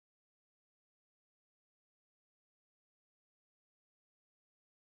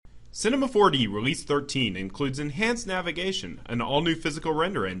Cinema 4D Release 13 includes enhanced navigation, an all-new physical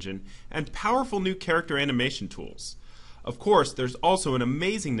render engine, and powerful new character animation tools. Of course, there's also an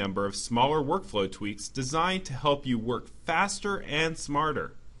amazing number of smaller workflow tweaks designed to help you work faster and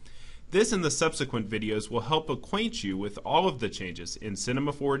smarter. This and the subsequent videos will help acquaint you with all of the changes in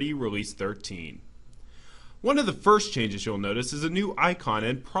Cinema 4D Release 13. One of the first changes you'll notice is a new icon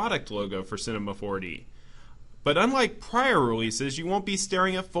and product logo for Cinema 4D. But unlike prior releases, you won't be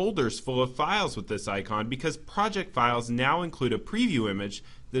staring at folders full of files with this icon because project files now include a preview image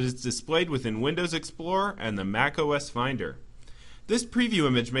that is displayed within Windows Explorer and the Mac OS Finder. This preview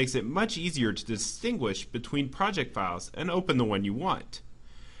image makes it much easier to distinguish between project files and open the one you want.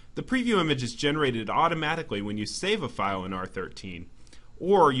 The preview image is generated automatically when you save a file in R13,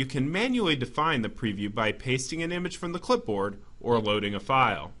 or you can manually define the preview by pasting an image from the clipboard or loading a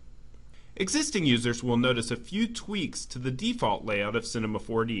file. Existing users will notice a few tweaks to the default layout of Cinema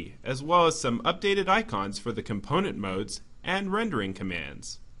 4D, as well as some updated icons for the component modes and rendering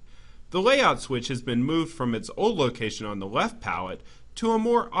commands. The layout switch has been moved from its old location on the left palette to a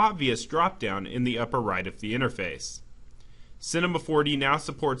more obvious drop-down in the upper right of the interface. Cinema 4D now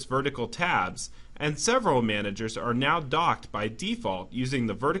supports vertical tabs, and several managers are now docked by default using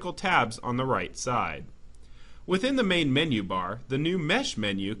the vertical tabs on the right side. Within the main menu bar, the new Mesh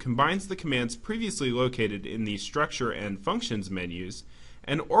menu combines the commands previously located in the Structure and Functions menus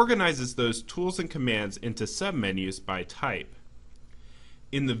and organizes those tools and commands into submenus by type.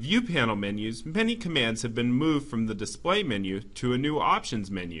 In the View panel menus, many commands have been moved from the Display menu to a new Options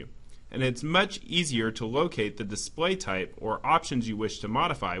menu, and it's much easier to locate the display type or options you wish to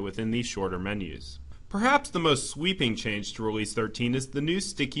modify within these shorter menus. Perhaps the most sweeping change to Release 13 is the new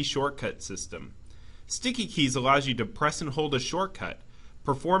Sticky shortcut system. Sticky keys allows you to press and hold a shortcut,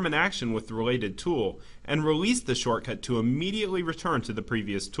 perform an action with the related tool, and release the shortcut to immediately return to the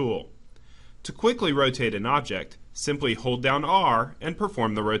previous tool. To quickly rotate an object, simply hold down R and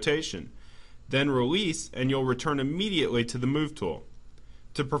perform the rotation. Then release and you'll return immediately to the Move tool.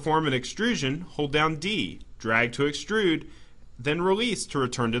 To perform an extrusion, hold down D, drag to extrude, then release to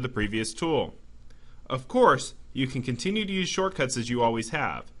return to the previous tool. Of course, you can continue to use shortcuts as you always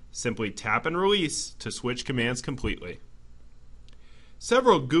have. Simply tap and release to switch commands completely.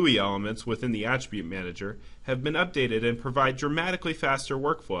 Several GUI elements within the Attribute Manager have been updated and provide dramatically faster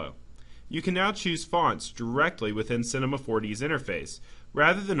workflow. You can now choose fonts directly within Cinema 4D's interface,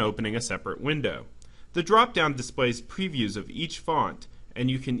 rather than opening a separate window. The drop-down displays previews of each font, and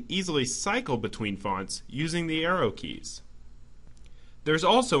you can easily cycle between fonts using the arrow keys. There's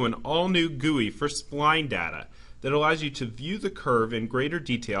also an all-new GUI for SplineData that allows you to view the curve in greater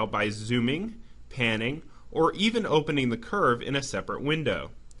detail by zooming, panning, or even opening the curve in a separate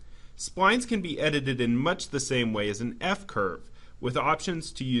window. Splines can be edited in much the same way as an F-curve, with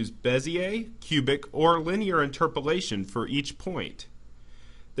options to use Bezier, cubic, or linear interpolation for each point.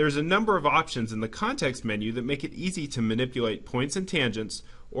 There's a number of options in the context menu that make it easy to manipulate points and tangents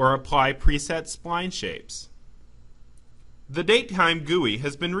or apply preset spline shapes. The DateTime GUI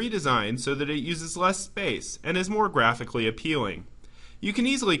has been redesigned so that it uses less space and is more graphically appealing. You can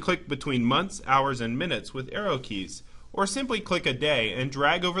easily click between months, hours, and minutes with arrow keys, or simply click a day and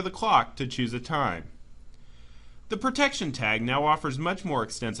drag over the clock to choose a time. The protection tag now offers much more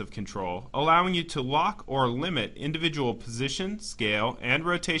extensive control, allowing you to lock or limit individual position, scale, and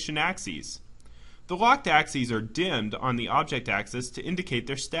rotation axes. The locked axes are dimmed on the object axis to indicate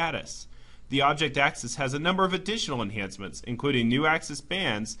their status. The object axis has a number of additional enhancements, including new axis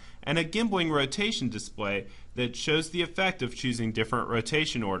bands and a gimbaling rotation display that shows the effect of choosing different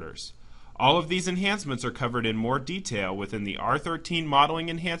rotation orders. All of these enhancements are covered in more detail within the R13 Modeling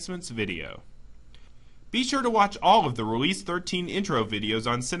Enhancements video. Be sure to watch all of the Release 13 intro videos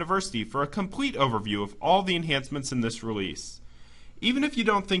on Cineversity for a complete overview of all the enhancements in this release. Even if you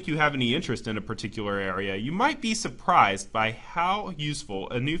don't think you have any interest in a particular area, you might be surprised by how useful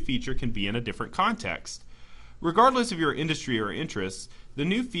a new feature can be in a different context. Regardless of your industry or interests, the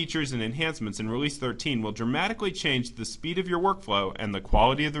new features and enhancements in Release 13 will dramatically change the speed of your workflow and the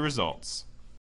quality of the results.